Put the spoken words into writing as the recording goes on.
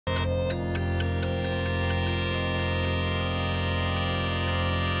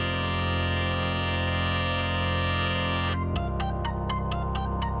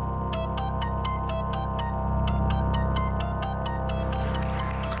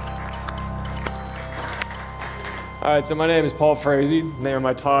All right, so my name is Paul Frazee. The name of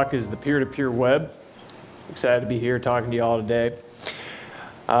my talk is the peer-to-peer web. Excited to be here talking to you all today.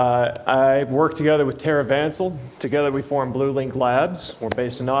 I work together with Tara Vansel. Together we form Blue Link Labs. We're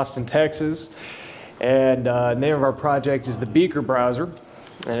based in Austin, Texas. And the name of our project is the Beaker Browser.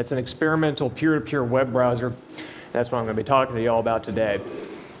 And it's an experimental peer-to-peer web browser. That's what I'm going to be talking to you all about today.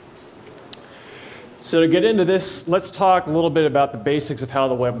 So to get into this, let's talk a little bit about the basics of how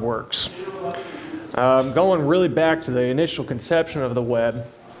the web works. Going really back to the initial conception of the web,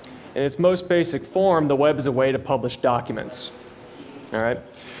 in its most basic form, the web is a way to publish documents. All right?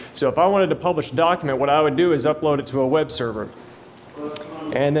 So if I wanted to publish a document, what I would do is upload it to a web server.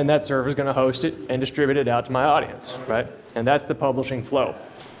 And then that server is going to host it and distribute it out to my audience, right? And that's the publishing flow.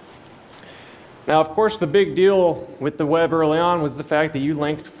 Now, of course, the big deal with the web early on was the fact that you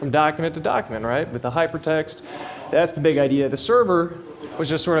linked from document to document, right? With the hypertext. That's the big idea. The server was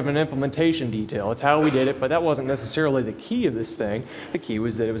just sort of an implementation detail. It's how we did it, but that wasn't necessarily the key of this thing. The key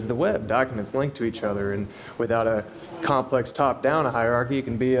was that it was the web. Documents linked to each other, and without a complex top-down hierarchy, it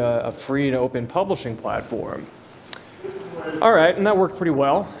can be a free and open publishing platform. All right, and that worked pretty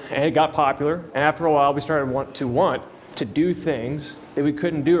well, and it got popular. And after a while, we started want to do things that we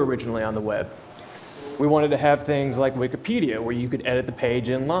couldn't do originally on the web. We wanted to have things like Wikipedia, where you could edit the page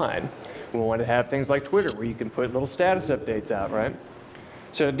in line. We wanted to have things like Twitter, where you can put little status updates out, right?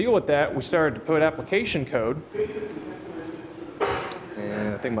 So to deal with that, we started to put application code.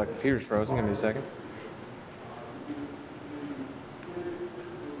 And I think my computer's frozen. Give me a second.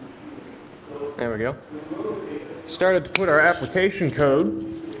 There we go. Started to put our application code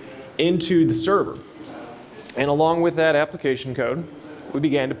into the server. And along with that application code, we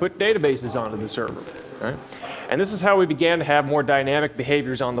began to put databases onto the server. Right? And this is how we began to have more dynamic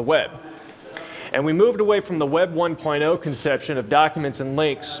behaviors on the web. And we moved away from the Web 1.0 conception of documents and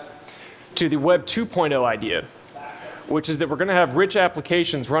links to the Web 2.0 idea, which is that we're going to have rich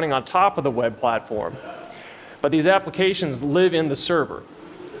applications running on top of the web platform. But these applications live in the server.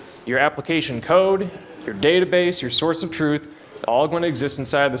 Your application code, your database, your source of truth, all going to exist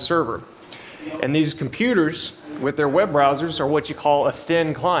inside the server. And these computers, with their web browsers, are what you call a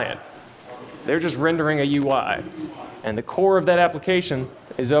thin client. They're just rendering a UI. And the core of that application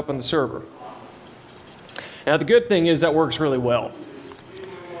is up on the server. Now, the good thing is that works really well.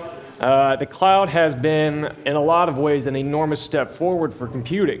 The cloud has been, in a lot of ways, an enormous step forward for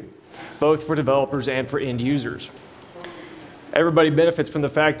computing, both for developers and for end users. Everybody benefits from the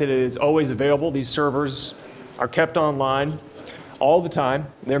fact that it is always available. These servers are kept online all the time.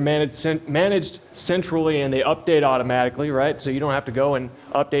 They're managed centrally, and they update automatically, right? So you don't have to go and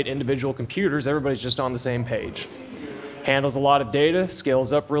update individual computers. Everybody's just on the same page. Handles a lot of data,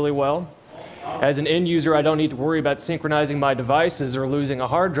 scales up really well. As an end user, I don't need to worry about synchronizing my devices or losing a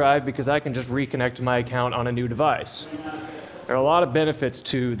hard drive because I can just reconnect to my account on a new device. There are a lot of benefits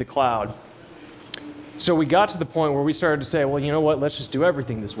to the cloud. So we got to the point where we started to say, well, you know what, let's just do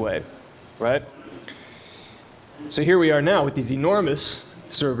everything this way, right? So here we are now with these enormous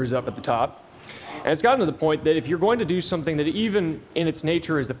servers up at the top. And it's gotten to the point that if you're going to do something that even in its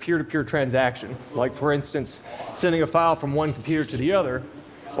nature is a peer-to-peer transaction, like for instance, sending a file from one computer to the other,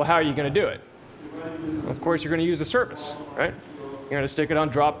 well, how are you going to do it? Of course, you're going to use a service, right? You're going to stick it on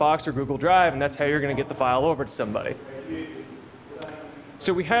Dropbox or Google Drive, and that's how you're going to get the file over to somebody.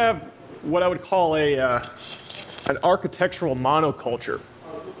 So we have what I would call an architectural monoculture.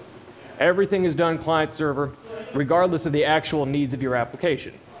 Everything is done client-server, regardless of the actual needs of your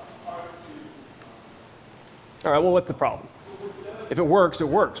application. All right, well, what's the problem? If it works, it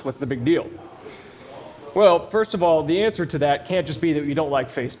works. What's the big deal? Well, first of all, the answer to that can't just be that you don't like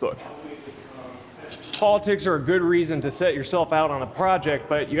Facebook. Politics are a good reason to set yourself out on a project,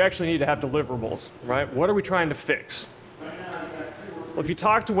 but you actually need to have deliverables, right? What are we trying to fix? Well, if you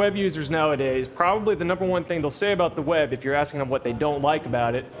talk to web users nowadays, probably the number one thing they'll say about the web, if you're asking them what they don't like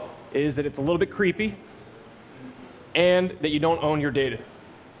about it, is that it's a little bit creepy and that you don't own your data.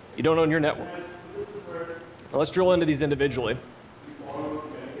 You don't own your network. Now, let's drill into these individually.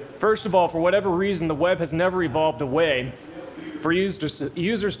 First of all, for whatever reason, the web has never evolved a way for users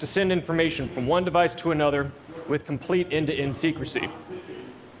to send information from one device to another with complete end-to-end secrecy.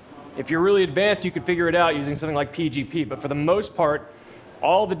 If you're really advanced, you could figure it out using something like PGP, but for the most part,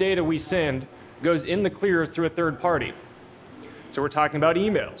 all the data we send goes in the clear through a third party. So we're talking about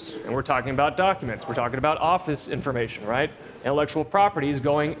emails, and we're talking about documents, we're talking about office information, right? Intellectual property is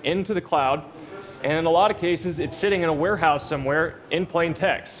going into the cloud, and in a lot of cases, it's sitting in a warehouse somewhere in plain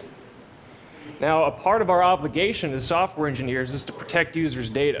text. Now, a part of our obligation as software engineers is to protect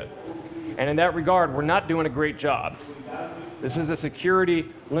users' data. And in that regard, we're not doing a great job. This is a security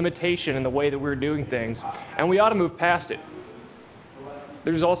limitation in the way that we're doing things, and we ought to move past it.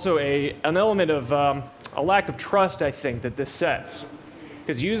 There's also an element of a lack of trust, I think, that this sets.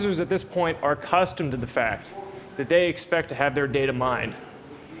 Because users at this point are accustomed to the fact that they expect to have their data mined.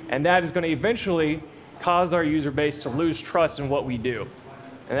 And that is going to eventually cause our user base to lose trust in what we do.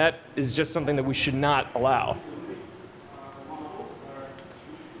 And that is just something that we should not allow.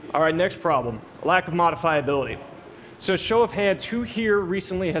 All right, next problem, lack of modifiability. So show of hands, who here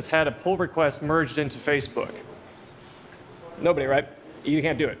recently has had a pull request merged into Facebook? Nobody, right? You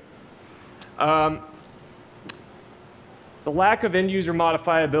can't do it. The lack of end-user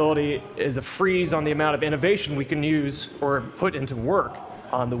modifiability is a freeze on the amount of innovation we can use or put into work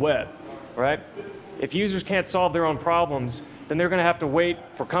on the web, right? If users can't solve their own problems, then they're going to have to wait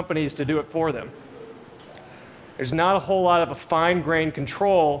for companies to do it for them. There's not a whole lot of a fine-grained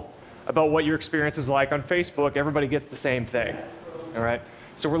control about what your experience is like on Facebook. Everybody gets the same thing, all right?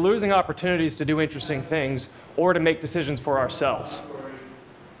 So we're losing opportunities to do interesting things or to make decisions for ourselves.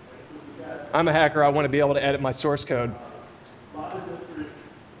 I'm a hacker. I want to be able to edit my source code.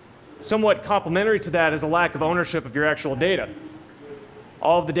 Somewhat complementary to that is a lack of ownership of your actual data.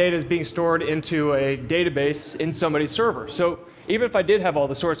 All of the data is being stored into a database in somebody's server. So even if I did have all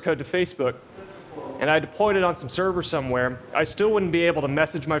the source code to Facebook and I deployed it on some server somewhere, I still wouldn't be able to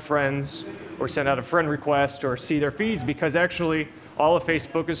message my friends or send out a friend request or see their feeds, because actually all of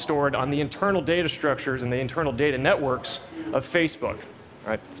Facebook is stored on the internal data structures and the internal data networks of Facebook.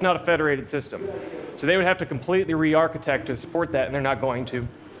 Right? It's not a federated system. So they would have to completely re-architect to support that, and they're not going to.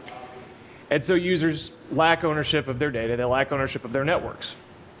 And so users lack ownership of their data, they lack ownership of their networks,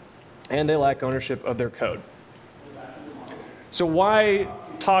 and they lack ownership of their code. So why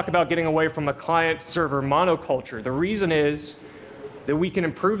talk about getting away from a client-server monoculture? The reason is that we can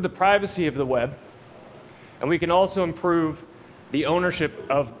improve the privacy of the web, and we can also improve the ownership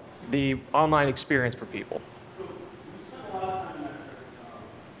of the online experience for people.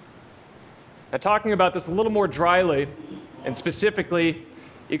 Now, talking about this a little more dryly, and specifically,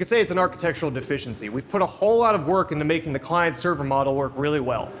 you could say it's an architectural deficiency. We've put a whole lot of work into making the client-server model work really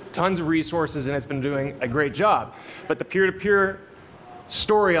well. Tons of resources, and it's been doing a great job. But the peer-to-peer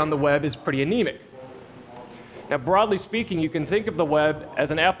story on the web is pretty anemic. Now, broadly speaking, you can think of the web as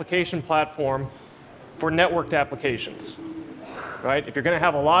an application platform for networked applications. Right? If you're going to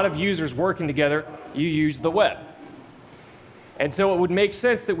have a lot of users working together, you use the web. And so it would make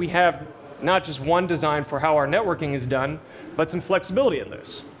sense that we have not just one design for how our networking is done, but some flexibility in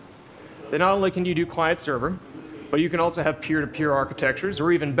this. Then not only can you do client-server, but you can also have peer-to-peer architectures,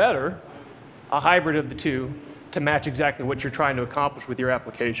 or even better, a hybrid of the two to match exactly what you're trying to accomplish with your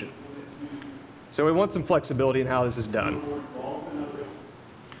application. So we want some flexibility in how this is done.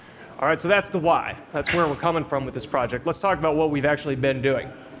 All right, so that's the why. That's where we're coming from with this project. Let's talk about what we've actually been doing.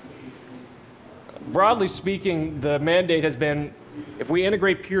 Broadly speaking, the mandate has been, if we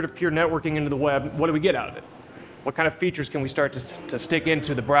integrate peer-to-peer networking into the web, what do we get out of it? What kind of features can we start to stick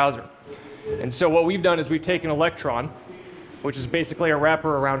into the browser? And so what we've done is we've taken Electron, which is basically a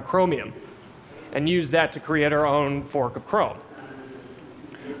wrapper around Chromium, and used that to create our own fork of Chrome.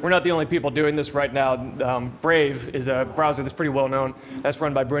 We're not the only people doing this right now. Brave is a browser that's pretty well known. That's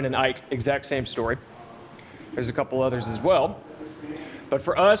run by Brendan Ike, exact same story. There's a couple others as well. But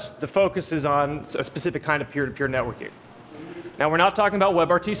for us, the focus is on a specific kind of peer-to-peer networking. Now, we're not talking about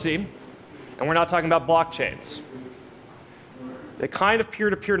WebRTC, and we're not talking about blockchains. The kind of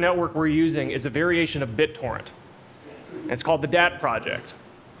peer-to-peer network we're using is a variation of BitTorrent. And it's called the Dat Project.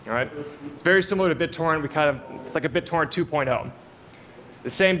 All right? It's very similar to BitTorrent. It's like a BitTorrent 2.0. The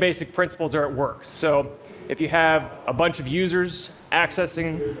same basic principles are at work. So if you have a bunch of users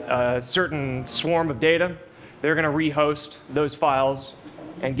accessing a certain swarm of data, they're going to rehost those files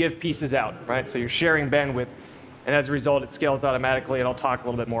and give pieces out, right? So you're sharing bandwidth, and as a result, it scales automatically, and I'll talk a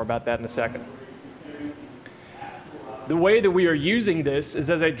little bit more about that in a second. The way that we are using this is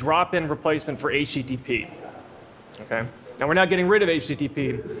as a drop-in replacement for HTTP. Okay? Now, we're not getting rid of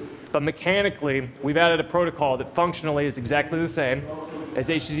HTTP, but mechanically, we've added a protocol that functionally is exactly the same as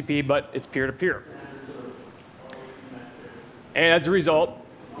HTTP, but it's peer-to-peer. And as a result,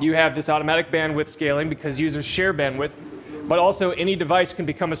 you have this automatic bandwidth scaling because users share bandwidth, but also any device can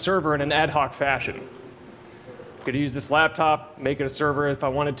become a server in an ad hoc fashion. I could use this laptop, make it a server if I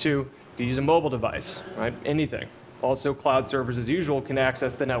wanted to. I could use a mobile device, right? Anything. Also, cloud servers, as usual, can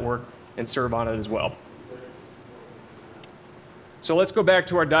access the network and serve on it as well. So let's go back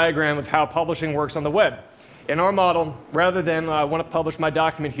to our diagram of how publishing works on the web. In our model, rather than I want to publish my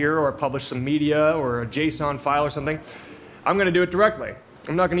document here or publish some media or a JSON file or something, I'm going to do it directly.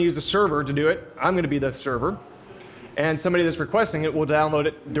 I'm not going to use a server to do it. I'm going to be the server. and somebody that's requesting it will download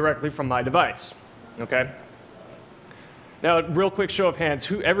it directly from my device. Okay? Now, real quick show of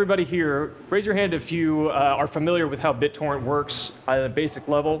hands. Everybody here, raise your hand if you are familiar with how BitTorrent works at a basic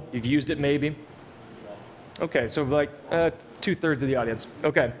level. You've used it maybe. Okay, so like 2/3 of the audience.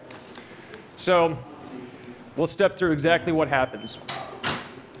 Okay. So we'll step through exactly what happens.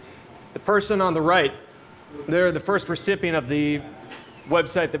 The person on the right, they're the first recipient of the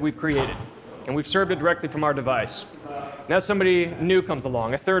website that we've created, and we've served it directly from our device. Now somebody new comes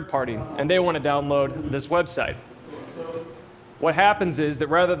along, a third party, and they want to download this website. What happens is that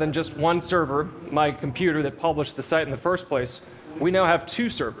rather than just one server, my computer that published the site in the first place, we now have two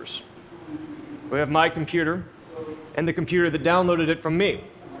servers. We have my computer and the computer that downloaded it from me.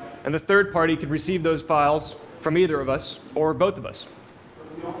 And the third party can receive those files from either of us or both of us.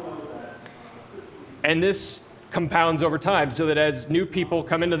 And this compounds over time so that as new people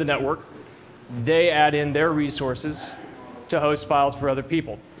come into the network, they add in their resources to host files for other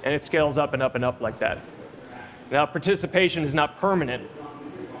people. And it scales up and up and up like that. Now, participation is not permanent.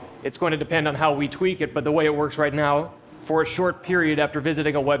 It's going to depend on how we tweak it, but the way it works right now, for a short period after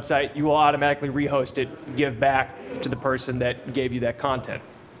visiting a website, you will automatically rehost it, give back to the person that gave you that content.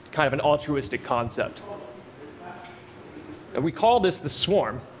 It's kind of an altruistic concept. And we call this the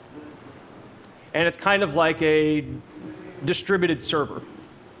swarm, and it's kind of like a distributed server.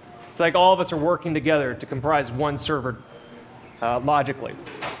 It's like all of us are working together to comprise one server logically.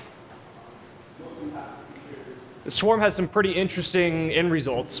 The swarm has some pretty interesting end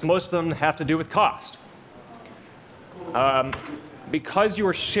results. Most of them have to do with cost. Because you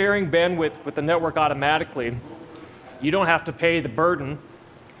are sharing bandwidth with the network automatically, you don't have to pay the burden,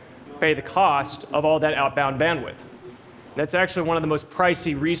 pay the cost of all that outbound bandwidth. That's actually one of the most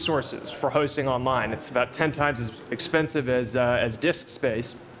pricey resources for hosting online. It's about 10 times as expensive as disk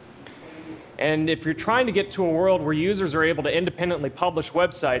space. And if you're trying to get to a world where users are able to independently publish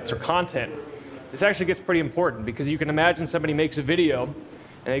websites or content, this actually gets pretty important, because you can imagine somebody makes a video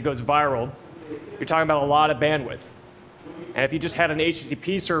and it goes viral. You're talking about a lot of bandwidth. And if you just had an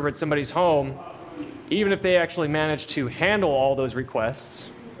HTTP server at somebody's home, even if they actually managed to handle all those requests,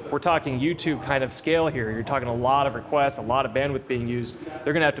 we're talking YouTube kind of scale here. You're talking a lot of requests, a lot of bandwidth being used.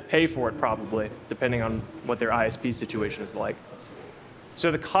 They're going to have to pay for it probably, depending on what their ISP situation is like. So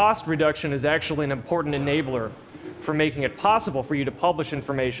the cost reduction is actually an important enabler for making it possible for you to publish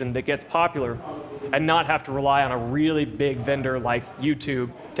information that gets popular and not have to rely on a really big vendor like YouTube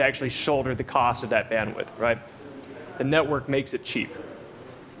to actually shoulder the cost of that bandwidth, right? The network makes it cheap.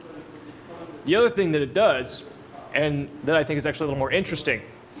 The other thing that it does, and that I think is actually a little more interesting,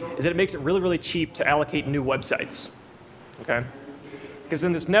 is that it makes it really, really cheap to allocate new websites, okay? Because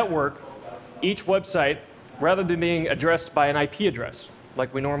in this network, each website, rather than being addressed by an IP address,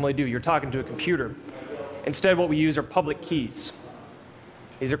 like we normally do, you're talking to a computer, instead what we use are public keys.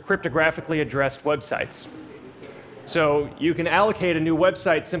 These are cryptographically addressed websites. So you can allocate a new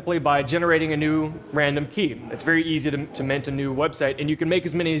website simply by generating a new random key. It's very easy to mint a new website, and you can make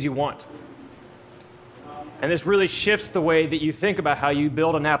as many as you want. And this really shifts the way that you think about how you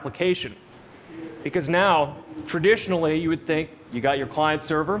build an application. Because now, traditionally, you would think you got your client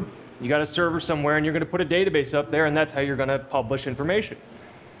server, you got a server somewhere, and you're going to put a database up there, and that's how you're going to publish information.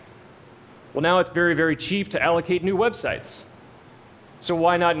 Well, now it's very, very cheap to allocate new websites. So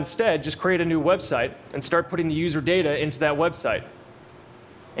why not instead just create a new website and start putting the user data into that website?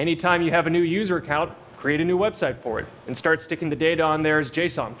 Anytime you have a new user account, create a new website for it and start sticking the data on there as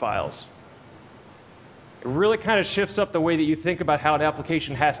JSON files. It really kind of shifts up the way that you think about how an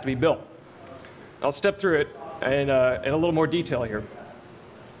application has to be built. I'll step through it in a little more detail here.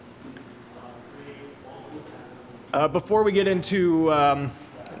 Before we get into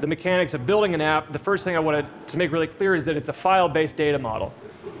the mechanics of building an app, the first thing I wanted to make really clear is that it's a file-based data model.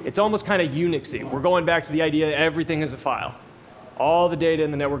 It's almost kind of Unixy. We're going back to the idea that everything is a file. All the data in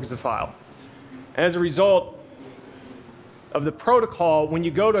the network is a file. And as a result of the protocol, when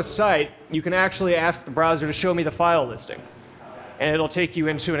you go to a site, you can actually ask the browser to show me the file listing. And it'll take you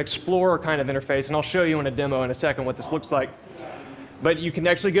into an Explorer kind of interface, and I'll show you in a demo in a second what this looks like. But you can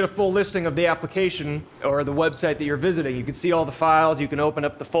actually get a full listing of the application or the website that you're visiting. You can see all the files, you can open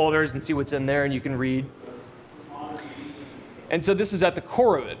up the folders and see what's in there, and you can read. And so this is at the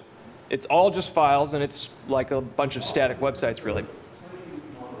core of it. It's all just files, and it's like a bunch of static websites, really.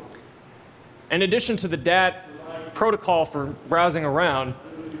 In addition to the Dat protocol for browsing around,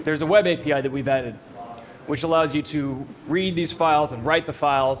 there's a web API that we've added, which allows you to read these files and write the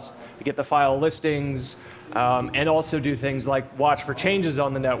files, to get the file listings, and also do things like watch for changes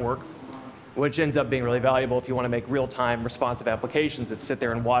on the network, which ends up being really valuable if you want to make real-time responsive applications that sit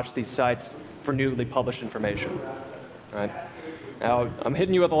there and watch these sites for newly published information. right? Now, I'm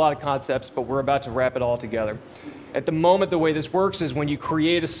hitting you with a lot of concepts, but we're about to wrap it all together. At the moment, the way this works is when you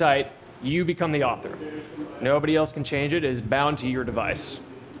create a site, you become the author. Nobody else can change it. It is bound to your device,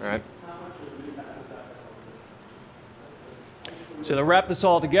 all right? So to wrap this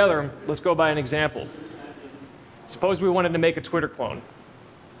all together, let's go by an example. Suppose we wanted to make a Twitter clone.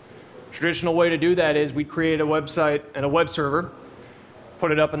 Traditional way to do that is we create a website and a web server,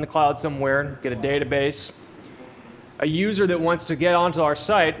 put it up in the cloud somewhere, get a database. A user that wants to get onto our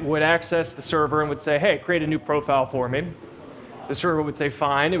site would access the server and would say, hey, create a new profile for me. The server would say,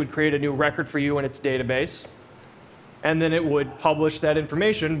 fine. It would create a new record for you in its database. And then it would publish that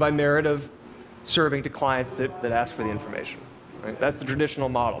information by merit of serving to clients that ask for the information. Right? That's the traditional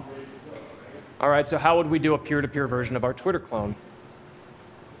model. All right, so how would we do a peer-to-peer version of our Twitter clone?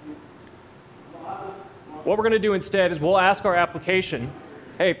 What we're going to do instead is we'll ask our application,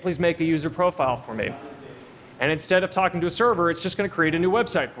 hey, please make a user profile for me. And instead of talking to a server, it's just going to create a new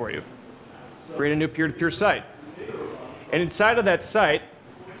website for you. Create a new peer-to-peer site. And inside of that site,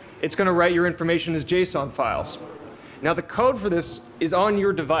 it's going to write your information as JSON files. Now, the code for this is on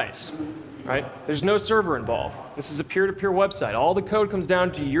your device. Right? There's no server involved. This is a peer-to-peer website. All the code comes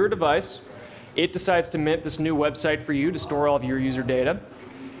down to your device. It decides to mint this new website for you to store all of your user data.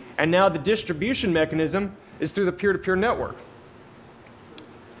 And now the distribution mechanism is through the peer-to-peer network.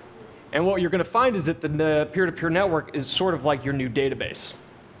 And what you're going to find is that the peer-to-peer network is sort of like your new database.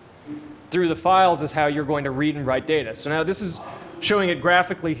 Through the files is how you're going to read and write data. So now this is showing it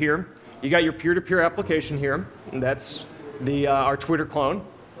graphically here. You got your peer-to-peer application here. And that's our Twitter clone.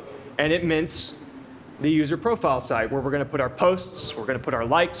 And it mints the user profile site where we're going to put our posts, we're going to put our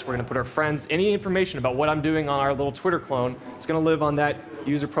likes, we're going to put our friends, any information about what I'm doing on our little Twitter clone, it's going to live on that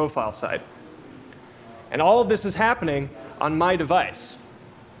user profile site. And all of this is happening on my device.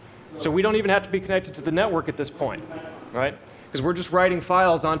 So we don't even have to be connected to the network at this point, right? Because we're just writing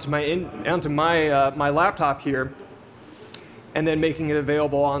files onto my laptop here and then making it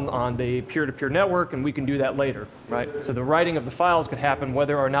available on the peer-to-peer network, and we can do that later, right? So the writing of the files could happen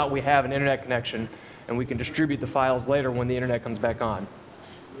whether or not we have an internet connection, and we can distribute the files later when the internet comes back on.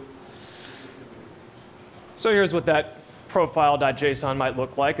 So here's what that profile.json might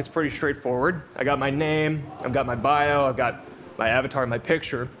look like. It's pretty straightforward. I got my name, I've got my bio, I've got my avatar, my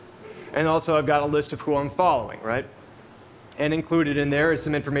picture, and also I've got a list of who I'm following, right? And included in there is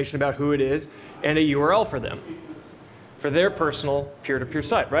some information about who it is and a URL for them, for their personal peer-to-peer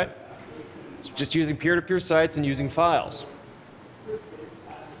site, right? It's just using peer-to-peer sites and using files.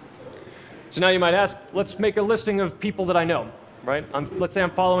 So now you might ask, let's make a listing of people that I know, right? Let's say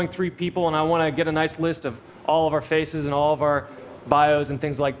I'm following 3 people and I want to get a nice list of all of our faces and all of our bios and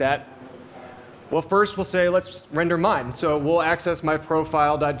things like that. Well, first we'll say, let's render mine. So we'll access my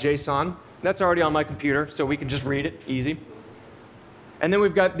profile.json. That's already on my computer, so we can just read it, easy. And then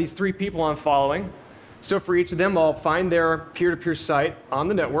we've got these 3 people I'm following. So for each of them, I'll find their peer-to-peer site on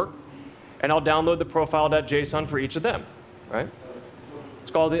the network, and I'll download the profile.json for each of them, right?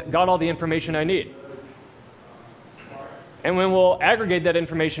 It's got all the information I need. And then we'll aggregate that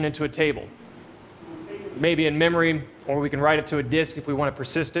information into a table, maybe in memory, or we can write it to a disk if we want to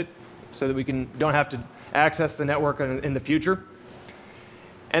persist it, so that we don't have to access the network in the future.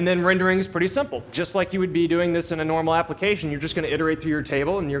 And then rendering is pretty simple. Just like you would be doing this in a normal application, you're just going to iterate through your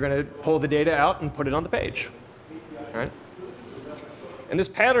table, and you're going to pull the data out and put it on the page. All right? And this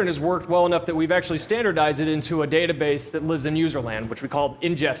pattern has worked well enough that we've actually standardized it into a database that lives in userland, which we call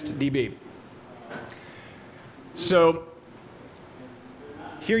ingest.db. So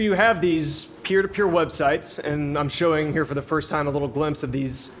here you have these peer-to-peer websites, and I'm showing here for the first time a little glimpse of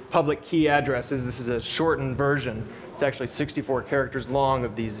these public key addresses. This is a shortened version. It's actually 64 characters long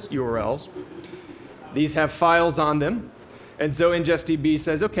of these URLs. These have files on them. And so ingest.db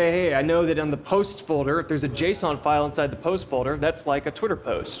says, okay, hey, I know that on the posts folder, if there's a JSON file inside the post folder, that's like a Twitter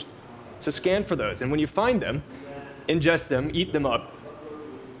post. So scan for those. And when you find them, ingest them, eat them up,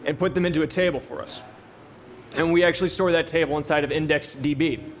 and put them into a table for us. And we actually store that table inside of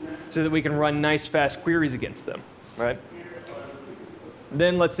index.db so that we can run nice, fast queries against them, right?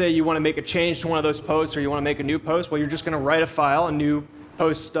 Then let's say you want to make a change to one of those posts, or you want to make a new post. Well, you're just going to write a file, a new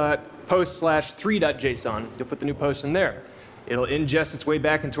post/3.json. You'll put the new post in there. It'll ingest its way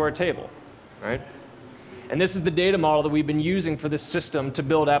back into our table, right? And this is the data model that we've been using for this system to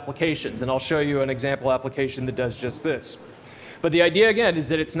build applications. And I'll show you an example application that does just this. But the idea, again, is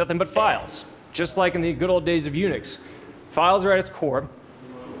that it's nothing but files. Just like in the good old days of Unix. Files are at its core.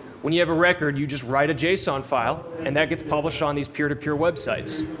 When you have a record, you just write a JSON file, and that gets published on these peer-to-peer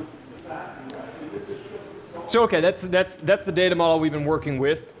websites. So okay, that's the data model we've been working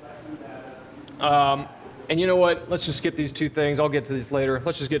with. And And you know what? Let's just skip these two things. I'll get to these later.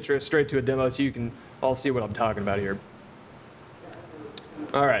 Let's just get straight to a demo so you can all see what I'm talking about here.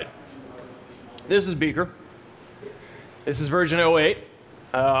 All right. This is Beaker. This is version 08.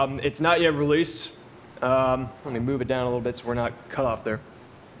 It's not yet released. Let me move it down a little bit so we're not cut off there.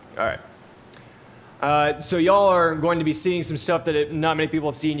 All right. So y'all are going to be seeing some stuff that not many people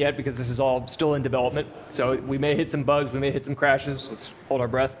have seen yet because this is all still in development. So we may hit some bugs, we may hit some crashes. Let's hold our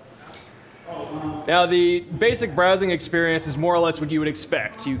breath. Now the basic browsing experience is more or less what you would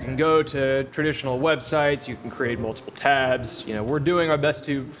expect. You can go to traditional websites, you can create multiple tabs. You know, we're doing our best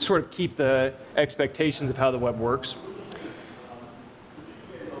to sort of keep the expectations of how the web works.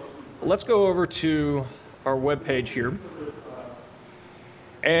 Let's go over to our web page here.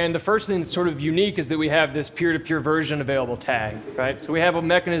 And the first thing that's sort of unique is that we have this peer-to-peer version available tag, right? So we have a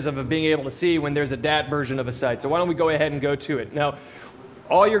mechanism of being able to see when there's a DAT version of a site. So why don't we go ahead and go to it. Now,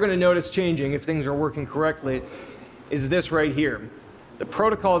 all you're going to notice changing, if things are working correctly, is this right here. The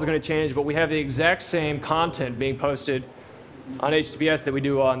protocol is going to change, but we have the exact same content being posted on HTTPS that we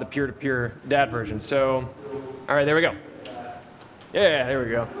do on the peer-to-peer DAT version. So, all right, there we go. Yeah, there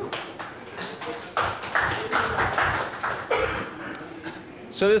we go.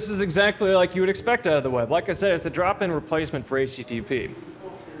 So this is exactly like you would expect out of the web. Like I said, it's a drop-in replacement for HTTP.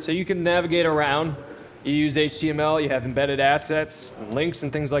 So you can navigate around. You use HTML, you have embedded assets, links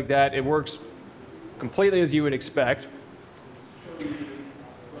and things like that. It works completely as you would expect.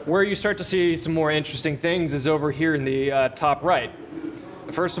 Where you start to see some more interesting things is over here in the top right.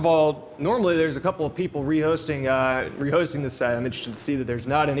 First of all, normally there's a couple of people rehosting this site. I'm interested to see that there's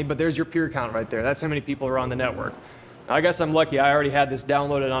not any, but there's your peer count right there. That's how many people are on the network. I guess I'm lucky. I already had this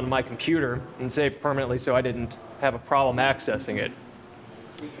downloaded onto my computer and saved permanently, so I didn't have a problem accessing it.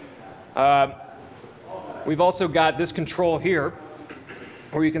 We've also got this control here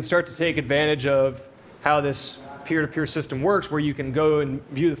where you can start to take advantage of how this peer-to-peer system works, where you can go and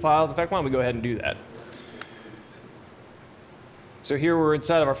view the files. In fact, why don't we go ahead and do that? So here we're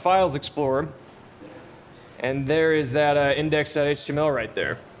inside of our Files Explorer, and there is that index.html right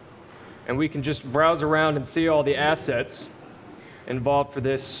there. And we can just browse around and see all the assets involved for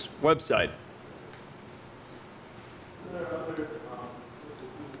this website.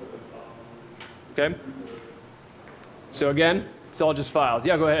 Okay? So again, it's all just files.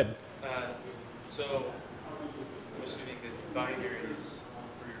 Yeah, go ahead. So I'm assuming that binaries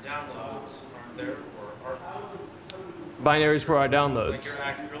for your downloads aren't there, or are Binaries for our downloads.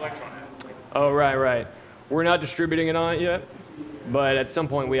 like your Electron app? Like, Oh, right. We're not distributing it on it yet, but at some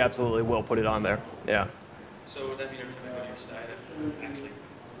point we absolutely will put it on there. Yeah. so would that mean every time I go to your site, I'm actually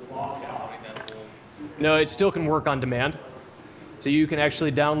downloading that whole? No, it still can work on demand. So you can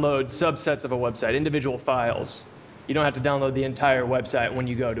actually download subsets of a website, individual files. You don't have to download the entire website when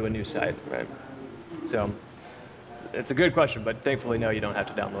you go to a new site, right? So it's a good question, but thankfully, no, you don't have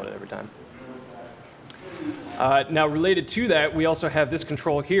to download it every time. Now, related to that, we also have this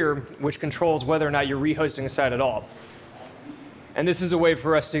control here, which controls whether or not you're rehosting a site at all. And this is a way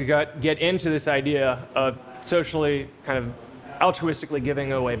for us to get into this idea of socially, kind of altruistically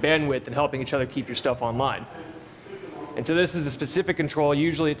giving away bandwidth and helping each other keep your stuff online. And so this is a specific control.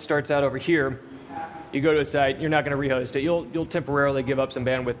 Usually it starts out over here. You go to a site, you're not going to rehost it. You'll temporarily give up some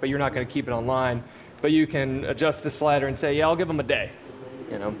bandwidth, but you're not going to keep it online. But you can adjust the slider and say, yeah, I'll give them a day.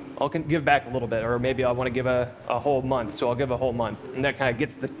 You know, I'll give back a little bit, or maybe I want to give a whole month, so I'll give a whole month. And that kind of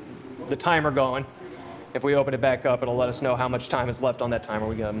gets the timer going. If we open it back up, it'll let us know how much time is left on that timer.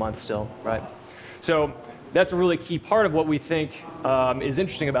 We got a month still, right? So that's a really key part of what we think is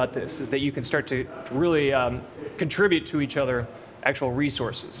interesting about this, is that you can start to really contribute to each other actual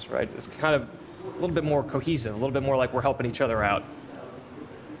resources, right? It's kind of a little bit more cohesive, a little bit more like we're helping each other out.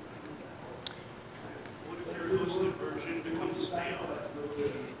 What if your hosted version becomes stale?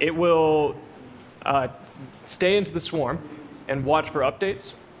 It will stay into the swarm and watch for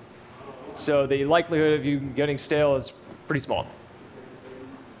updates. So the likelihood of you getting stale is pretty small.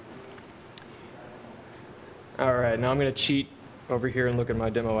 All right, now I'm going to cheat over here and look at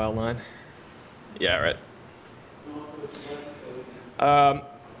my demo outline. Yeah, right.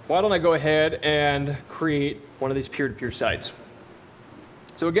 Why don't I go ahead and create one of these peer-to-peer sites?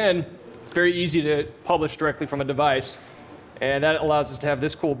 So again, it's very easy to publish directly from a device, and that allows us to have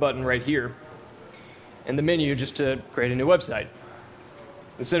this cool button right here in the menu just to create a new website.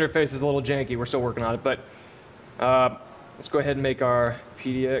 This interface is a little janky. We're still working on it, but let's go ahead and make our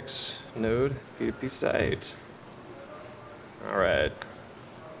PDXNode P2P site. All right.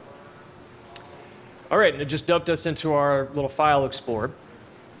 All right, and it just dumped us into our little file explorer.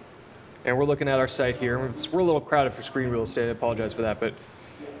 And we're looking at our site here. We're a little crowded for screen real estate. I apologize for that, but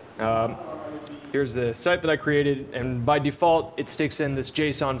here's the site that I created, and by default, it sticks in this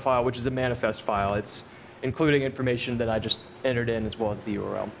JSON file, which is a manifest file. It's including information that I just entered in as well as the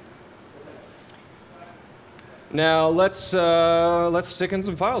URL. Now let's stick in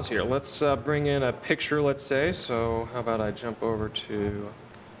some files here. Let's bring in a picture, let's say. So how about I jump over to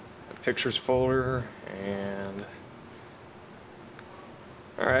the pictures folder and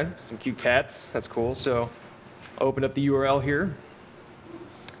all right, some cute cats. That's cool. So open up the URL here,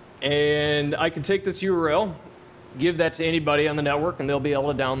 and I can take this URL, give that to anybody on the network, and they'll be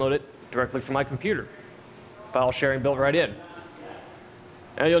able to download it directly from my computer. File sharing built right in.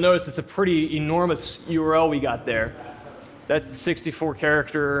 Now you'll notice it's a pretty enormous URL we got there. That's the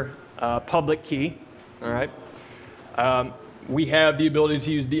 64-character public key. All right. We have the ability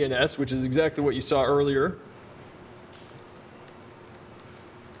to use DNS, which is exactly what you saw earlier.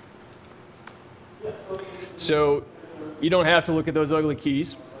 So you don't have to look at those ugly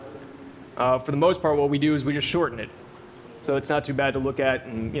keys. For the most part, what we do is we just shorten it. So it's not too bad to look at,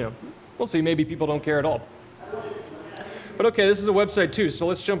 and we'll see, maybe people don't care at all. But okay, this is a website too, so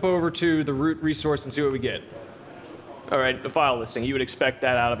let's jump over to the root resource and see what we get. All right, the file listing. You would expect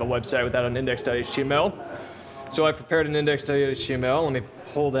that out of a website without an index.html. So I've prepared an index.html. Let me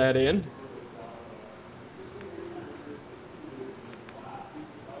pull that in.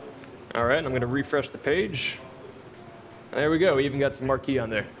 All right, I'm going to refresh the page. There we go. We even got some marquee on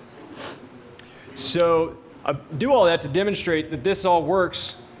there. So I do all that to demonstrate that this all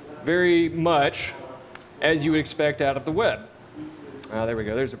works very much as you would expect out of the web. There we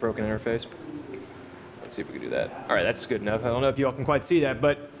go. There's a broken interface. Let's see if we can do that. All right, that's good enough. I don't know if you all can quite see that,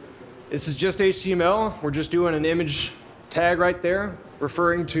 but this is just HTML. We're just doing an image tag right there,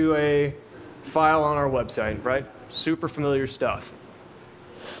 referring to a file on our website, right? Super familiar stuff.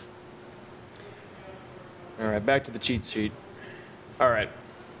 All right, back to the cheat sheet. All right.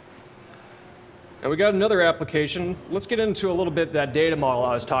 Now we got another application. Let's get into a little bit that data model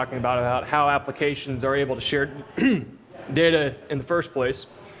I was talking about how applications are able to share data in the first place.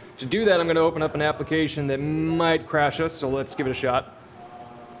 To do that, I'm going to open up an application that might crash us, so let's give it a shot.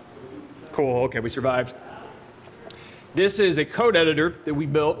 Cool, okay, we survived. This is a code editor that we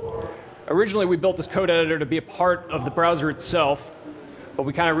built. Originally, we built this code editor to be a part of the browser itself, but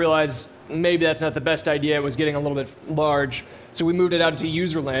we kind of realized maybe that's not the best idea. It was getting a little bit large. So we moved it out into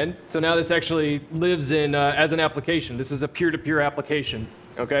user land. So now this actually lives in as an application. This is a peer-to-peer application,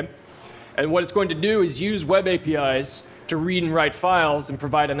 okay? And what it's going to do is use web APIs to read and write files and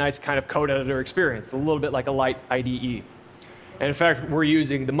provide a nice kind of code editor experience, a little bit like a light IDE. And in fact, we're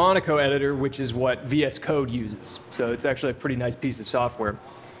using the Monaco editor, which is what VS Code uses. So it's actually a pretty nice piece of software.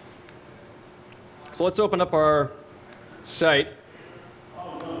 So let's open up our site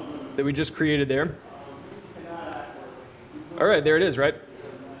that we just created there. All right, there it is, right?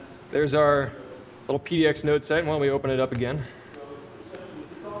 There's our little PDXNode site. Why don't we open it up again?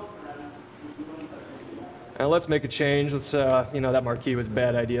 Now let's make a change. Let's, that marquee was a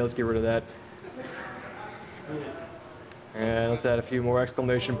bad idea. Let's get rid of that. And let's add a few more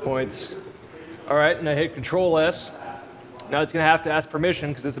exclamation points. All right, and I hit Control-S. Now it's going to have to ask permission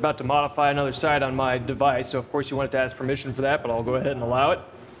because it's about to modify another site on my device. So of course you want it to ask permission for that, but I'll go ahead and allow it.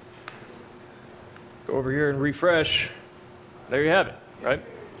 Go over here and refresh. There you have it, right?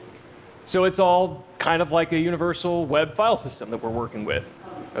 So it's all kind of like a universal web file system that we're working with,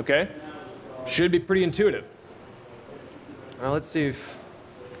 okay? Should be pretty intuitive. Now let's see if,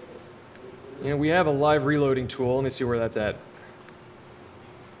 we have a live reloading tool. Let me see where that's at.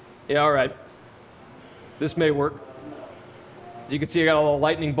 Yeah, all right. This may work. As you can see, I got a little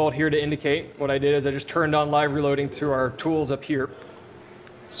lightning bolt here to indicate. What I did is I just turned on live reloading through our tools up here.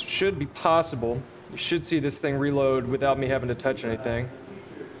 This should be possible. You should see this thing reload without me having to touch anything.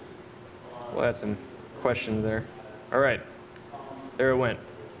 Well, that's some questions there. All right, there it went.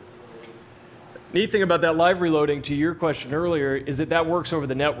 Neat thing about that live reloading, to your question earlier, is that that works over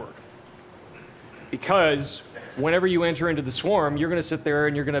the network. Because whenever you enter into the swarm, you're going to sit there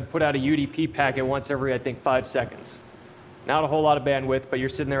and you're going to put out a UDP packet once every, I think, 5 seconds. Not a whole lot of bandwidth, but you're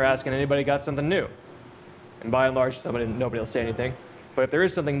sitting there asking, anybody got something new? And by and large, nobody will say anything. But if there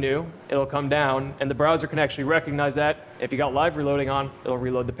is something new, it'll come down, and the browser can actually recognize that. If you got live reloading on, it'll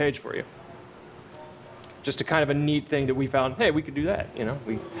reload the page for you. Just a kind of a neat thing that we found, hey, we could do that.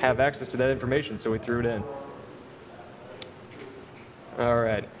 We have access to that information, so we threw it in. All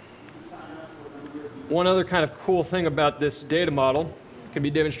right. One other kind of cool thing about this data model can be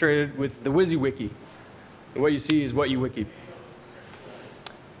demonstrated with the WYSIWYG. And what you see is what you wiki.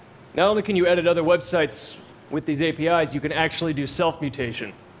 Not only can you edit other websites with these APIs, you can actually do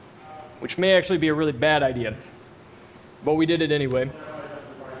self-mutation, which may actually be a really bad idea. But we did it anyway.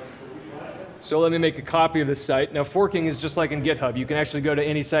 So let me make a copy of this site. Now forking is just like in GitHub. You can actually go to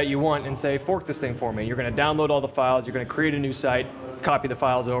any site you want and say, fork this thing for me. You're going to download all the files. You're going to create a new site, copy the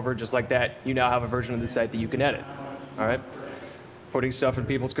files over, just like that. You now have a version of the site that you can edit. All right? Putting stuff in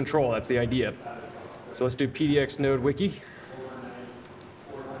people's control. That's the idea. So let's do PDXNode wiki.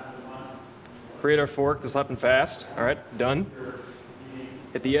 Create our fork. This happened fast. All right, done.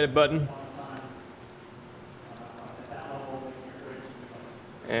 Hit the edit button.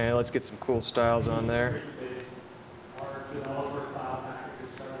 And let's get some cool styles on there.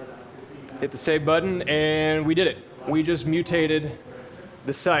 Hit the save button, and we did it. We just mutated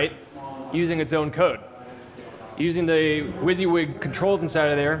the site using its own code. Using the WYSIWYG controls inside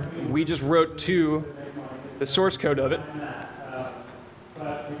of there, we just wrote to the source code of it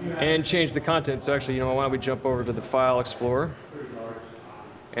and changed the content. So actually, you know, why don't we jump over to the File Explorer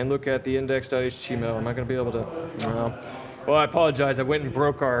and look at the index.html. Am I going to be able to? No. Well, I apologize. I went and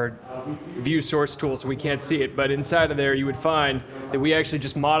broke our view source tool, so we can't see it. But inside of there, you would find that we actually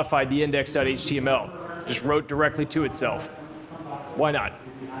just modified the index.html. Just wrote directly to itself. Why not?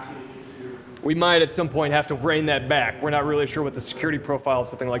 We might at some point have to rein that back. We're not really sure what the security profile of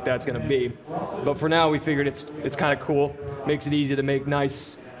something like that's going to be. But for now, we figured it's kind of cool. Makes it easy to make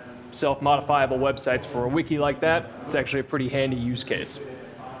nice self-modifiable websites for a wiki like that. It's actually a pretty handy use case.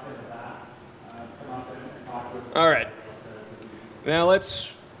 All right. Now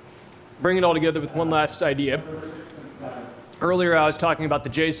let's bring it all together with one last idea. Earlier I was talking about the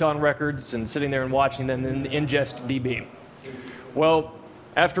JSON records and sitting there and watching them in ingest.db. Well,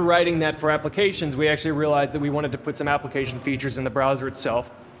 after writing that for applications, we actually realized that we wanted to put some application features in the browser itself.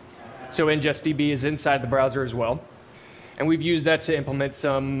 So ingest.db is inside the browser as well. And we've used that to implement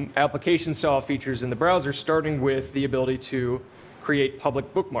some application style features in the browser, starting with the ability to create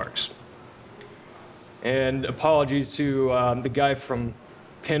public bookmarks. And apologies to the guy from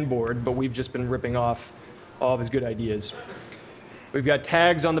Pinboard, but we've just been ripping off all of his good ideas. We've got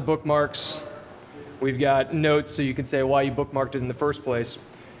tags on the bookmarks. We've got notes so you can say why you bookmarked it in the first place.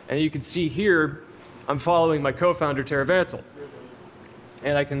 And you can see here, I'm following my co-founder, Tara Vansel.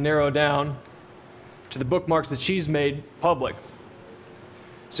 And I can narrow down to the bookmarks that she's made public.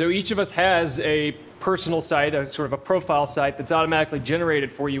 So each of us has a personal site, a sort of a profile site that's automatically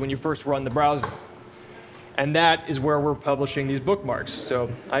generated for you when you first run the browser. And that is where we're publishing these bookmarks. So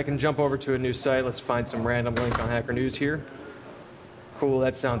I can jump over to a new site. Let's find some random link on Hacker News here. Cool,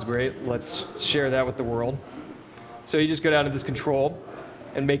 that sounds great. Let's share that with the world. So you just go down to this control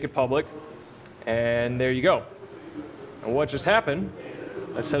and make it public. And there you go. And what just happened,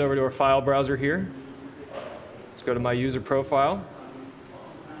 let's head over to our file browser here. Let's go to my user profile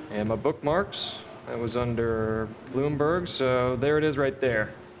and my bookmarks. That was under Bloomberg, so there it is right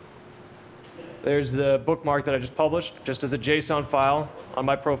there. There's the bookmark that I just published, just as a JSON file on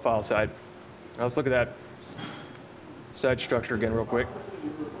my profile side. Now let's look at that site structure again real quick.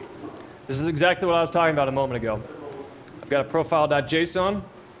 This is exactly what I was talking about a moment ago. I've got a profile.json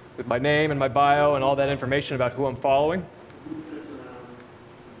with my name and my bio and all that information about who I'm following.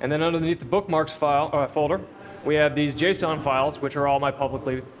 And then underneath the bookmarks file, folder, we have these JSON files, which are all my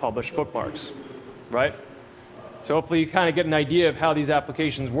publicly published bookmarks, right? So hopefully you kind of get an idea of how these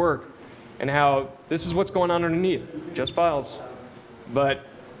applications work and how this is what's going on underneath, just files. But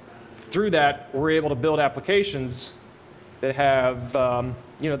through that, we're able to build applications that have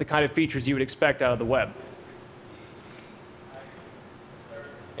you know, the kind of features you would expect out of the web.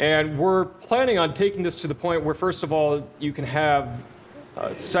 And we're planning on taking this to the point where, first of all, you can have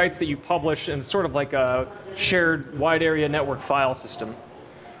sites that you publish in sort of like a shared wide area network file system.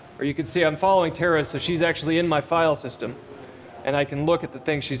 Or you can see I'm following Tara, so she's actually in my file system. And I can look at the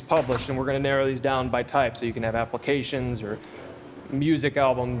things she's published, and we're going to narrow these down by type, so you can have applications or music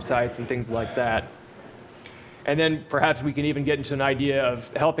album sites and things like that. And then perhaps we can even get into an idea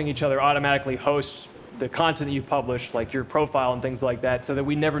of helping each other automatically host the content that you publish, like your profile and things like that, so that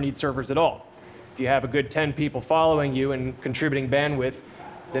we never need servers at all. If you have a good 10 people following you and contributing bandwidth,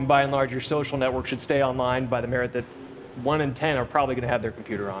 then by and large your social network should stay online by the merit that 1 in 10 are probably going to have their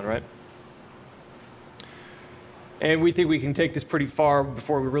computer on, right? And we think we can take this pretty far.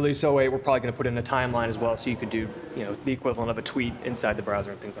 Before we release 08, we're probably going to put in a timeline as well, so you could do, you know, the equivalent of a tweet inside the browser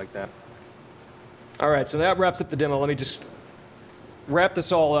and things like that. All right, so that wraps up the demo. Let me just wrap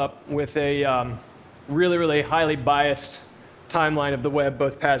this all up with a really, really highly biased timeline of the web,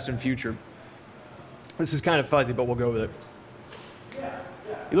 both past and future. This is kind of fuzzy, but we'll go with it.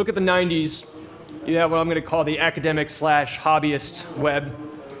 You look at the 90s, you have what I'm going to call the academic / hobbyist web.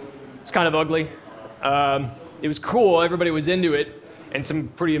 It's kind of ugly. It was cool, everybody was into it, and some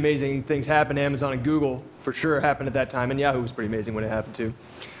pretty amazing things happened. Amazon and Google for sure happened at that time, and Yahoo was pretty amazing when it happened too.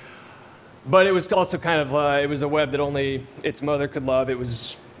 But it was also kind of, it was a web that only its mother could love. It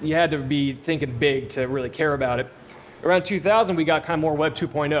was, you had to be thinking big to really care about it. Around 2000, we got kind of more Web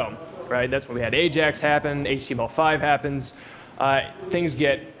 2.0, right? That's when we had Ajax happen, HTML5 happens. Things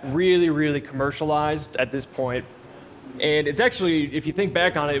get really, really commercialized at this point. And it's actually, if you think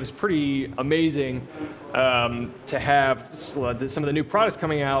back on it, it was pretty amazing to have some of the new products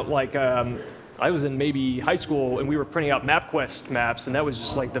coming out. Like, I was in maybe high school, and we were printing out MapQuest maps, and that was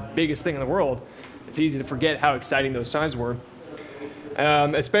just like the biggest thing in the world. It's easy to forget how exciting those times were,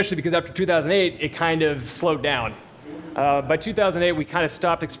 especially because after 2008, it kind of slowed down. By 2008, we kind of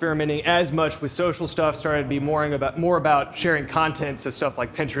stopped experimenting as much with social stuff, started to be more about sharing content, so stuff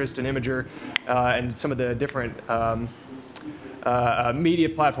like Pinterest and Imager and some of the different media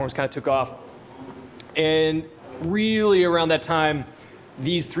platforms kind of took off. And really around that time,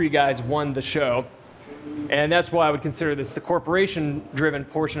 these three guys won the show. And that's why I would consider this the corporation-driven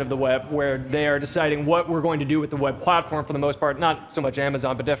portion of the web, where they are deciding what we're going to do with the web platform for the most part, not so much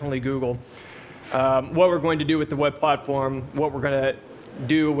Amazon, but definitely Google. What we're going to do with the web platform, what we're going to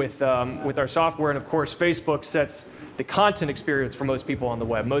do with our software, and of course Facebook sets the content experience for most people on the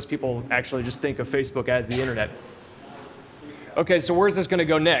web. Most people actually just think of Facebook as the internet. Okay, so where's this going to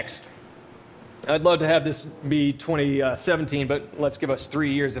go next? I'd love to have this be 2017, but let's give us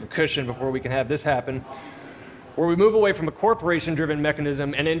 3 years of a cushion before we can have this happen, where we move away from a corporation-driven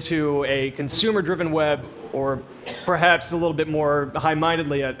mechanism and into a consumer-driven web, or perhaps a little bit more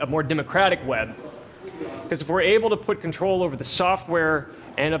high-mindedly, a more democratic web. Because if we're able to put control over the software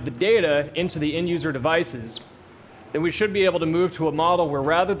and of the data into the end-user devices, then we should be able to move to a model where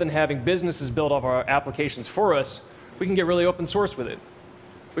rather than having businesses build all of our applications for us, we can get really open source with it.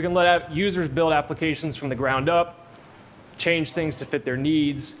 We can let users build applications from the ground up, change things to fit their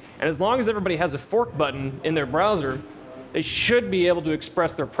needs, and as long as everybody has a fork button in their browser, they should be able to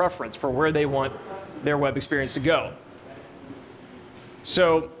express their preference for where they want their web experience to go.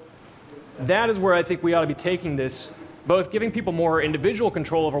 So that is where I think we ought to be taking this, both giving people more individual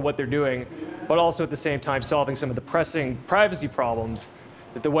control over what they're doing, but also at the same time solving some of the pressing privacy problems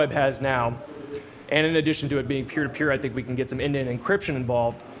that the web has now. And in addition to it being peer-to-peer, I think we can get some end-to-end encryption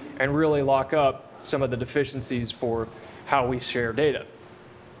involved and really lock up some of the deficiencies for how we share data.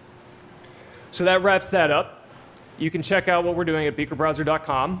 So that wraps that up. You can check out what we're doing at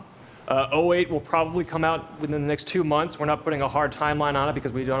beakerbrowser.com. 08 will probably come out within the next 2 months. We're not putting a hard timeline on it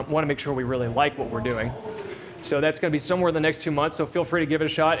because we want to make sure we really like what we're doing. So that's going to be somewhere in the next 2 months, so feel free to give it a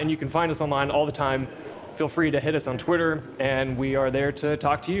shot, and you can find us online all the time. Feel free to hit us on Twitter, and we are there to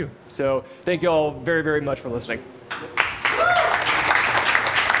talk to you. So thank you all very, very much for listening. Hey,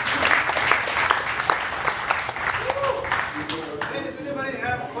 does anybody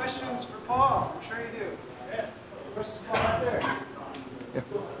have questions for Paul? I'm sure you do. Yeah. Questions for Paul out there? Yeah.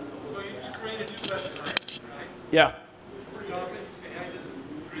 So you just create a new website, right? Yeah. We're talking, you say, hey, I just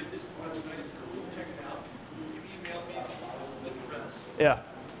created this website, it's cool, check it out. You email me with the rest. Yeah.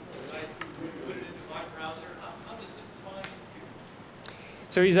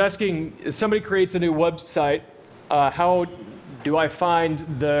 So he's asking, if somebody creates a new website, how do I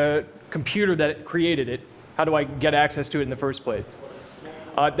find the computer that created it? How do I get access to it in the first place?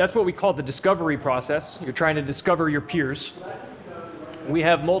 That's what we call the discovery process. You're trying to discover your peers. We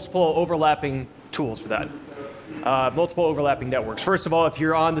have multiple overlapping tools for that, multiple overlapping networks. First of all, if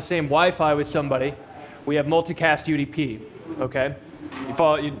you're on the same Wi-Fi with somebody, we have multicast UDP, okay?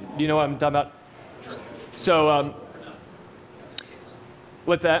 You know what I'm talking about? So,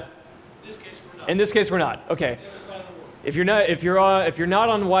 what's that? In this case, we're not. Okay. If you're not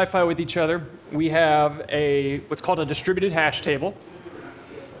on Wi-Fi with each other, we have what's called a distributed hash table.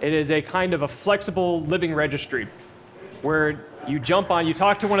 It is a kind of a flexible living registry where you jump on, you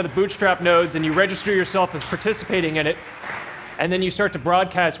talk to one of the Bootstrap nodes, and you register yourself as participating in it, and then you start to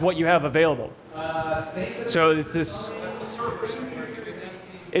broadcast what you have available. So it's this.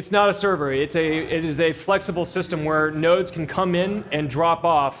 It's not a server. It is a flexible system where nodes can come in and drop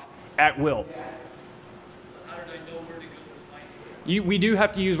off at will. How did I know where to go to find it? We do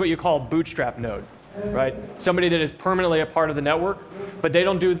have to use what you call a bootstrap node, right? Somebody that is permanently a part of the network, but they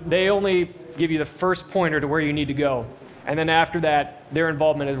only give you the first pointer to where you need to go. And then after that, their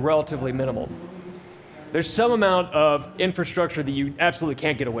involvement is relatively minimal. There's some amount of infrastructure that you absolutely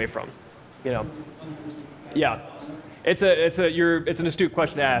can't get away from, you know? Yeah. It's an astute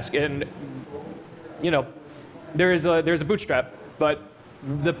question to ask, and you know, there's a bootstrap, but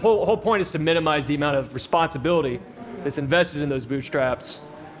the whole point is to minimize the amount of responsibility that's invested in those bootstraps,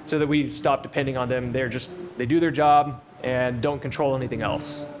 so that we stop depending on them. They do their job and don't control anything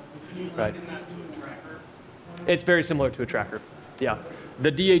else, right? It's very similar to a tracker. Yeah,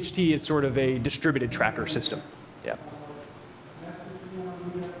 The DHT is sort of a distributed tracker system. Yeah.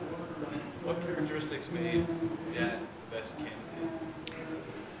 What characteristics made Dat the best candidate?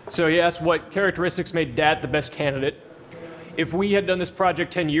 So he asked what characteristics made Dat the best candidate. If we had done this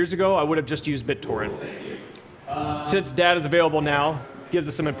project 10 years ago, I would have just used BitTorrent. Since Dat is available now, gives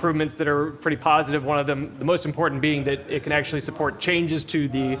us some improvements that are pretty positive. One of them, the most important being that it can actually support changes to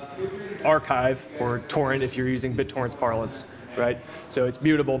the archive, or torrent if you're using BitTorrent's parlance, right? So it's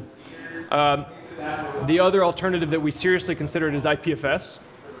mutable. The other alternative that we seriously considered is IPFS.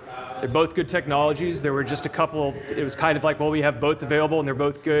 They're both good technologies. There were just a couple, it was kind of like, well, we have both available and they're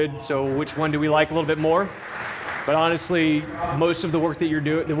both good, so which one do we like a little bit more? But honestly, most of the work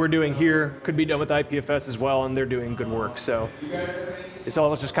that we're doing here could be done with IPFS as well, and they're doing good work. So it's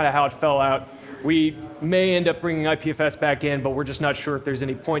all just kind of how it fell out. We may end up bringing IPFS back in, but we're just not sure if there's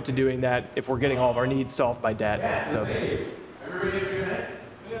any point to doing that if we're getting all of our needs solved by Dat. So. Any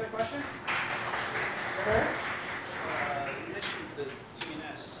other questions? Okay. You mentioned the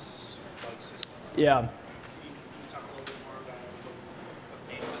DNS bug system. Yeah. Can you talk a little bit more about what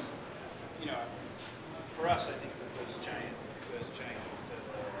game was? You know, for us, I think that those giant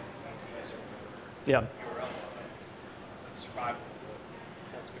IDs or Yeah. URL, that's survival.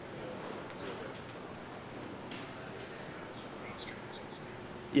 That's good. Mainstream, so to speak.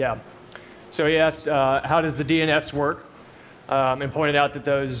 Yeah. So he asked, how does the DNS work? And pointed out that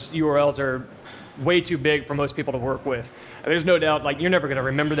those URLs are way too big for most people to work with. And there's no doubt, like, you're never going to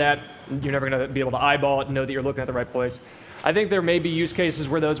remember that. You're never going to be able to eyeball it and know that you're looking at the right place. I think there may be use cases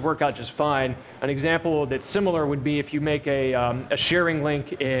where those work out just fine. An example that's similar would be if you make a sharing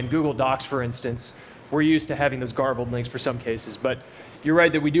link in Google Docs, for instance. We're used to having those garbled links for some cases. But you're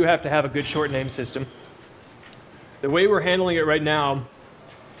right that we do have to have a good short name system. The way we're handling it right now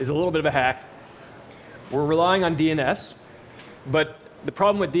is a little bit of a hack. We're relying on DNS, but the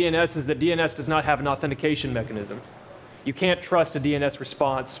problem with DNS is that DNS does not have an authentication mechanism. You can't trust a DNS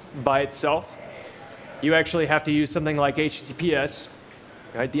response by itself. You actually have to use something like HTTPS,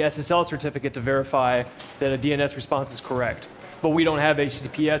 right, the SSL certificate to verify that a DNS response is correct. But we don't have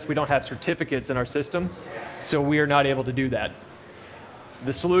HTTPS, we don't have certificates in our system, so we are not able to do that.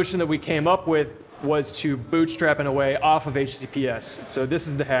 The solution that we came up with was to bootstrap in a way off of HTTPS. So this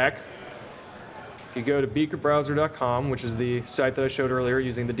is the hack. If you go to beakerbrowser.com, which is the site that I showed earlier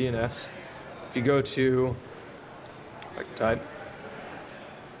using the DNS, if you go to, I can type,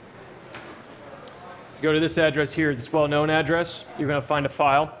 if you go to this address here, this well-known address, you're going to find a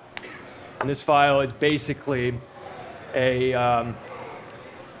file. And this file is basically a, a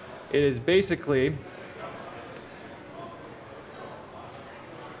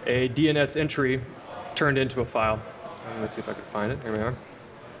DNS entry turned into a file. Let me see if I can find it. Here we are.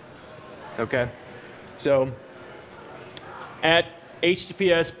 Okay. So at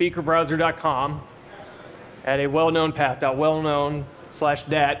https beakerbrowser.com, at a well-known path,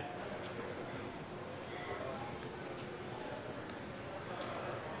 .wellknown/dat,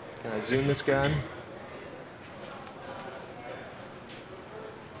 can I zoom this guy?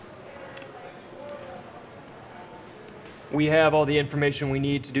 We have all the information we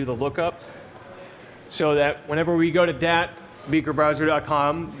need to do the lookup, so that whenever we go to dat,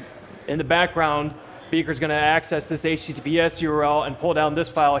 beakerbrowser.com, in the background, Beaker's going to access this HTTPS URL and pull down this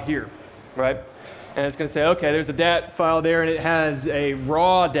file here, right? And it's going to say, okay, there's a DAT file there, and it has a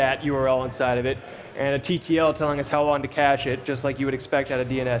raw DAT URL inside of it, and a TTL telling us how long to cache it, just like you would expect out of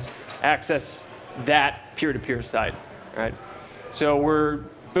DNS. Access that peer-to-peer site, right? So we're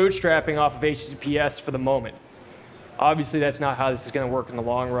bootstrapping off of HTTPS for the moment. Obviously, that's not how this is going to work in the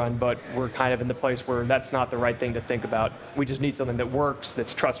long run, but we're kind of in the place where that's not the right thing to think about. We just need something that works,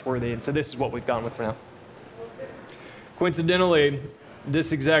 that's trustworthy, and so this is what we've gone with for now. Coincidentally,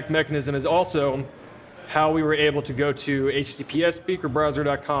 this exact mechanism is also how we were able to go to https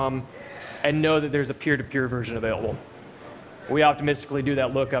beakerbrowser.com and know that there's a peer-to-peer version available. We optimistically do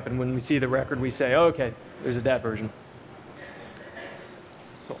that lookup, and when we see the record, we say, oh, okay, there's a DAT version.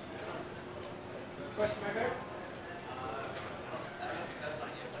 Cool. Question right there?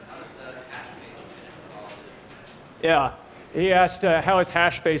 Yeah, he asked how is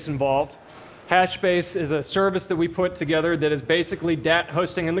Hashbase involved. Hashbase is a service that we put together that is basically DAT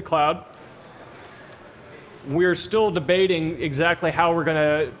hosting in the cloud. We're still debating exactly how we're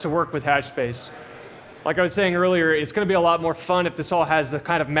going to work with Hashbase. Like I was saying earlier, it's going to be a lot more fun if this all has the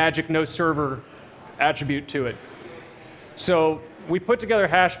kind of magic no server attribute to it. So we put together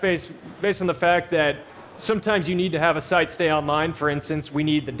Hashbase based on the fact that sometimes you need to have a site stay online. For instance, we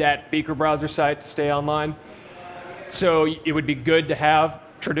need the Dat Beaker Browser site to stay online. So it would be good to have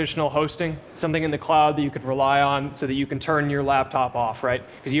traditional hosting, something in the cloud that you could rely on so that you can turn your laptop off, right?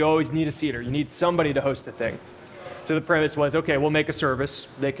 Because you always need a seeder. You need somebody to host the thing. So the premise was, okay, we'll make a service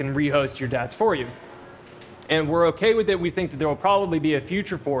that can rehost your DATs for you. And we're okay with it. We think that there will probably be a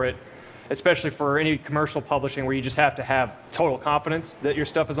future for it, especially for any commercial publishing where you just have to have total confidence that your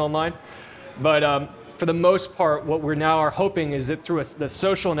stuff is online. But for the most part, what we're now are hoping is that through the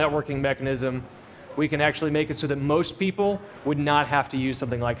social networking mechanism, we can actually make it so that most people would not have to use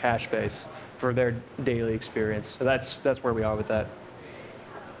something like Hashbase for their daily experience. So that's where we are with that.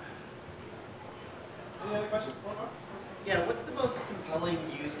 Any other questions? Yeah, what's the most compelling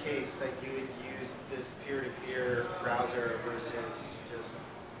use case that you would use this peer-to-peer browser versus just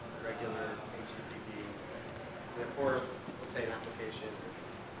regular HTTP for, let's say, an application?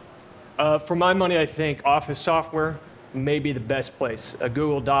 For my money, I think Office software may be the best place.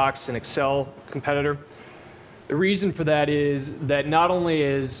 Google Docs, an Excel competitor. The reason for that is that not only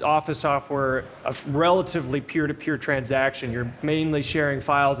is Office software a relatively peer-to-peer transaction, you're mainly sharing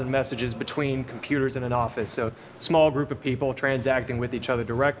files and messages between computers in an office, so a small group of people transacting with each other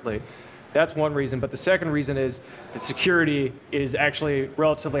directly. That's one reason, but the second reason is that security is actually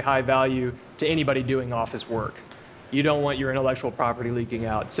relatively high value to anybody doing office work. You don't want your intellectual property leaking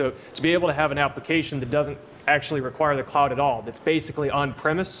out. So to be able to have an application that doesn't actually require the cloud at all, that's basically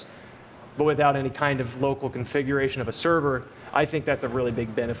on-premise, but without any kind of local configuration of a server, I think that's a really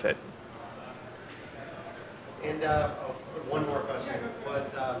big benefit. And one more question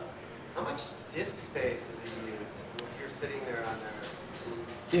was, how much disk space does it use if you're sitting there on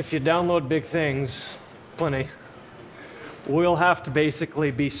there? If you download big things, plenty, we'll have to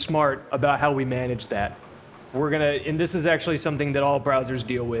basically be smart about how we manage that. We're gonna, and this is actually something that all browsers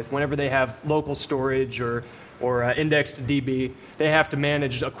deal with. Whenever they have local storage or indexed DB, they have to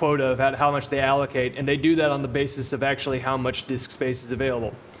manage a quota of how much they allocate, and they do that on the basis of actually how much disk space is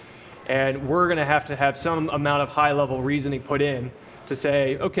available. And we're going to have some amount of high-level reasoning put in to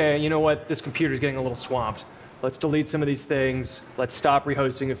say, okay, you know what, this computer is getting a little swamped. Let's delete some of these things. Let's stop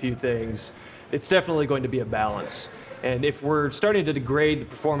rehosting a few things. It's definitely going to be a balance. And if we're starting to degrade the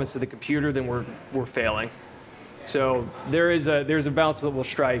performance of the computer, then we're failing. So there's a balance that we'll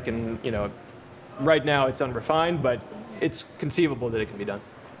strike, and you know, right now it's unrefined, but it's conceivable that it can be done.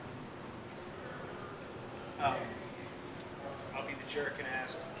 I'll be the jerk and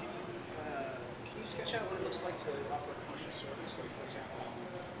ask, can you sketch out what it looks like to offer a commercial service? Like, for example,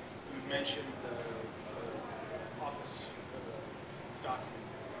 you mentioned the Office document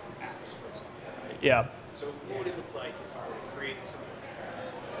apps, for example. Yeah. So what would it look like if I were to create something like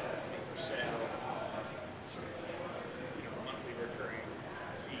that, make for sale, sort of, you know, monthly recurring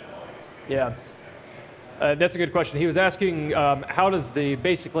fee? Yeah. That's a good question. He was asking how does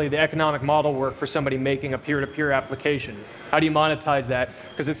basically the economic model work for somebody making a peer-to-peer application? How do you monetize that?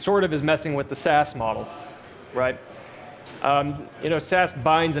 Because it sort of is messing with the SaaS model, right? You know, SaaS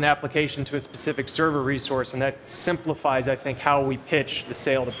binds an application to a specific server resource, and that simplifies, I think, how we pitch the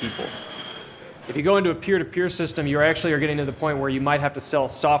sale to people. If you go into a peer-to-peer system, you actually are getting to the point where you might have to sell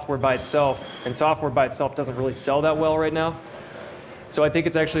software by itself, and software by itself doesn't really sell that well right now. So I think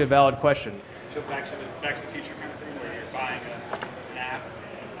it's actually a valid question. So back to the future kind of thing, where you're buying an app.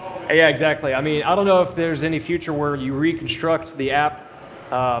 Yeah, exactly. I mean, I don't know if there's any future where you reconstruct the app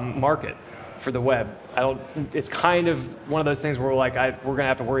market for the web. It's kind of one of those things where we're like, we're going to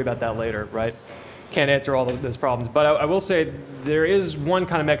have to worry about that later, right? Can't answer all those problems. But I will say there is one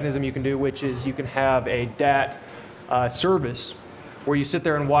kind of mechanism you can do, which is you can have a DAT service where you sit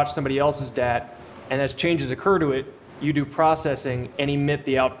there and watch somebody else's DAT, and as changes occur to it, you do processing and emit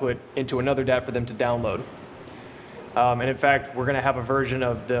the output into another DAT for them to download. And in fact, we're going to have a version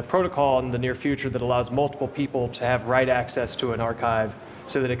of the protocol in the near future that allows multiple people to have write access to an archive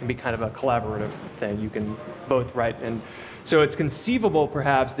so that it can be kind of a collaborative thing. You can both write. And so it's conceivable,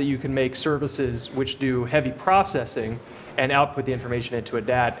 perhaps, that you can make services which do heavy processing and output the information into a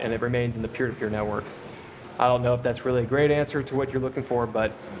DAT, and it remains in the peer-to-peer network. I don't know if that's really a great answer to what you're looking for,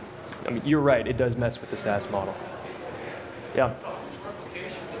 but I mean, you're right. It does mess with the SaaS model. Yeah.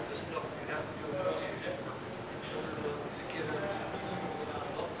 Replication of this stuff you have to do across your network in order to give it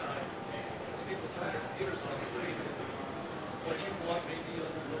reasonable uptime. Because people turn their computers on and read what you want maybe a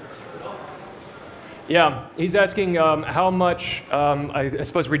little zero up. Yeah, he's asking how much, I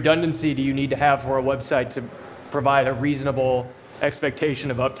suppose, redundancy do you need to have for a website to provide a reasonable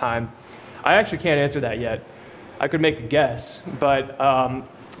expectation of uptime? I actually can't answer that yet. I could make a guess, but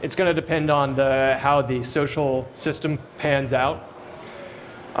it's going to depend on how the social system pans out.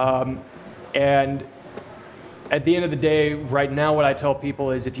 And at the end of the day, right now what I tell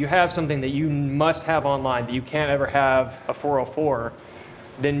people is if you have something that you must have online, that you can't ever have a 404,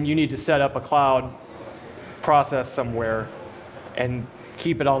 then you need to set up a cloud process somewhere and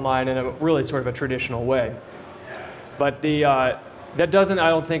keep it online in a really sort of a traditional way. But that doesn't, I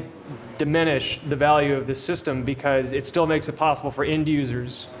don't think, diminish the value of this system, because it still makes it possible for end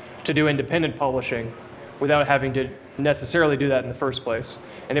users to do independent publishing without having to necessarily do that in the first place.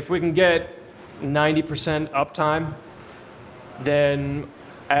 And if we can get 90% uptime, then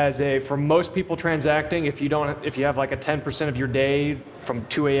for most people transacting, if you have like a 10% of your day from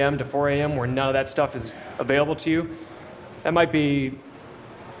 2 a.m. to 4 a.m. where none of that stuff is available to you, that might be,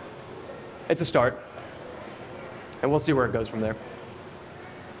 it's a start. And we'll see where it goes from there.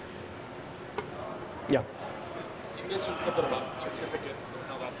 Yeah. You mentioned something about certificates and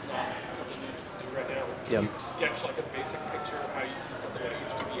how that's not something you do right now. Can you sketch like a basic picture of how you see something like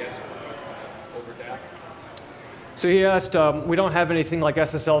HTTPS over DAC? So he asked, we don't have anything like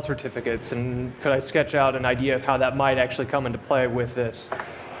SSL certificates, and could I sketch out an idea of how that might actually come into play with this?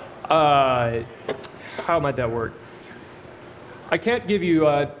 How might that work? I can't give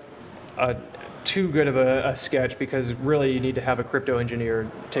you too good of a sketch, because really you need to have a crypto engineer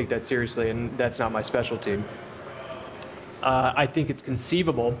take that seriously, and that's not my specialty. I think it's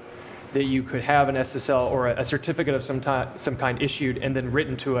conceivable that you could have an SSL or a certificate of some kind issued and then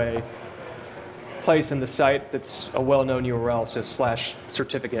written to a place in the site that's a well-known URL, so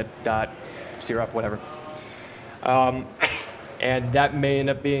 /certificate.crop, whatever. And that may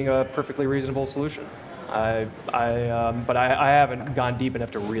end up being a perfectly reasonable solution. But I haven't gone deep enough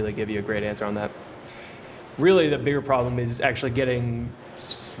to really give you a great answer on that. Really, the bigger problem is actually getting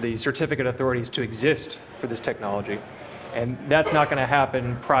the certificate authorities to exist for this technology. And that's not going to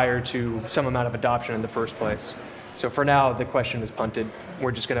happen prior to some amount of adoption in the first place. So for now, the question is punted.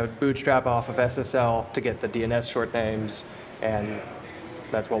 We're just going to bootstrap off of SSL to get the DNS short names, and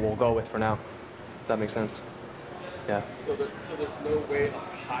that's what we'll go with for now. Does that make sense? Yeah. So there's no way to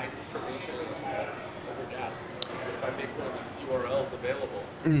hide information over DAP. If I make one of these URLs available,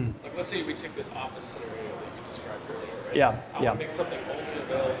 like let's say we take this office scenario that you described earlier, right? Yeah. I want to make something only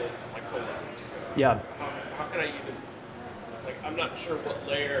available to my coworkers. Yeah. How can I even, like, I'm not sure what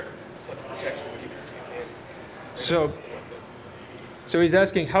layer such protection would even kick in. So he's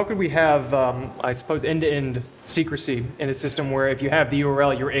asking, how could we have, I suppose, end-to-end secrecy in a system where if you have the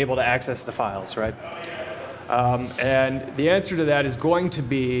URL, you're able to access the files, right? And the answer to that is going to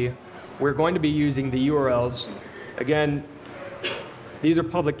be, we're going to be using the URLs. Again, these are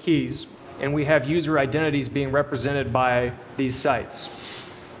public keys, and we have user identities being represented by these sites.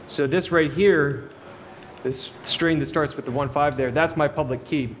 So this right here, this string that starts with the 1.5 there, that's my public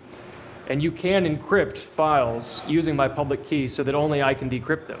key. And you can encrypt files using my public key so that only I can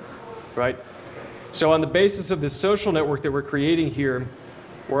decrypt them, right? So on the basis of this social network that we're creating here,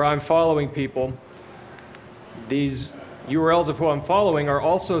 where I'm following people, these URLs of who I'm following are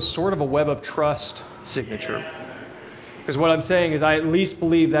also sort of a web of trust signature. Because what I'm saying is I at least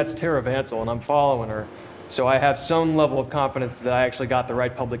believe that's Tara Vansel and I'm following her. So I have some level of confidence that I actually got the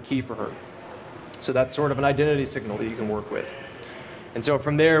right public key for her. So that's sort of an identity signal that you can work with. And so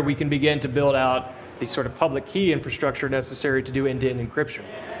from there, we can begin to build out the sort of public key infrastructure necessary to do end-to-end encryption,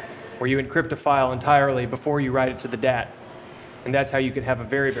 where you encrypt a file entirely before you write it to the DAT. And that's how you can have a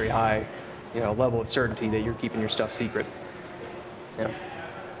very, very high level of certainty that you're keeping your stuff secret. Yeah.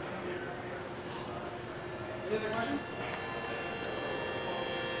 Any other questions?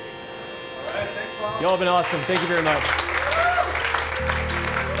 All right, thanks, Paul. Y'all have been awesome. Thank you very much.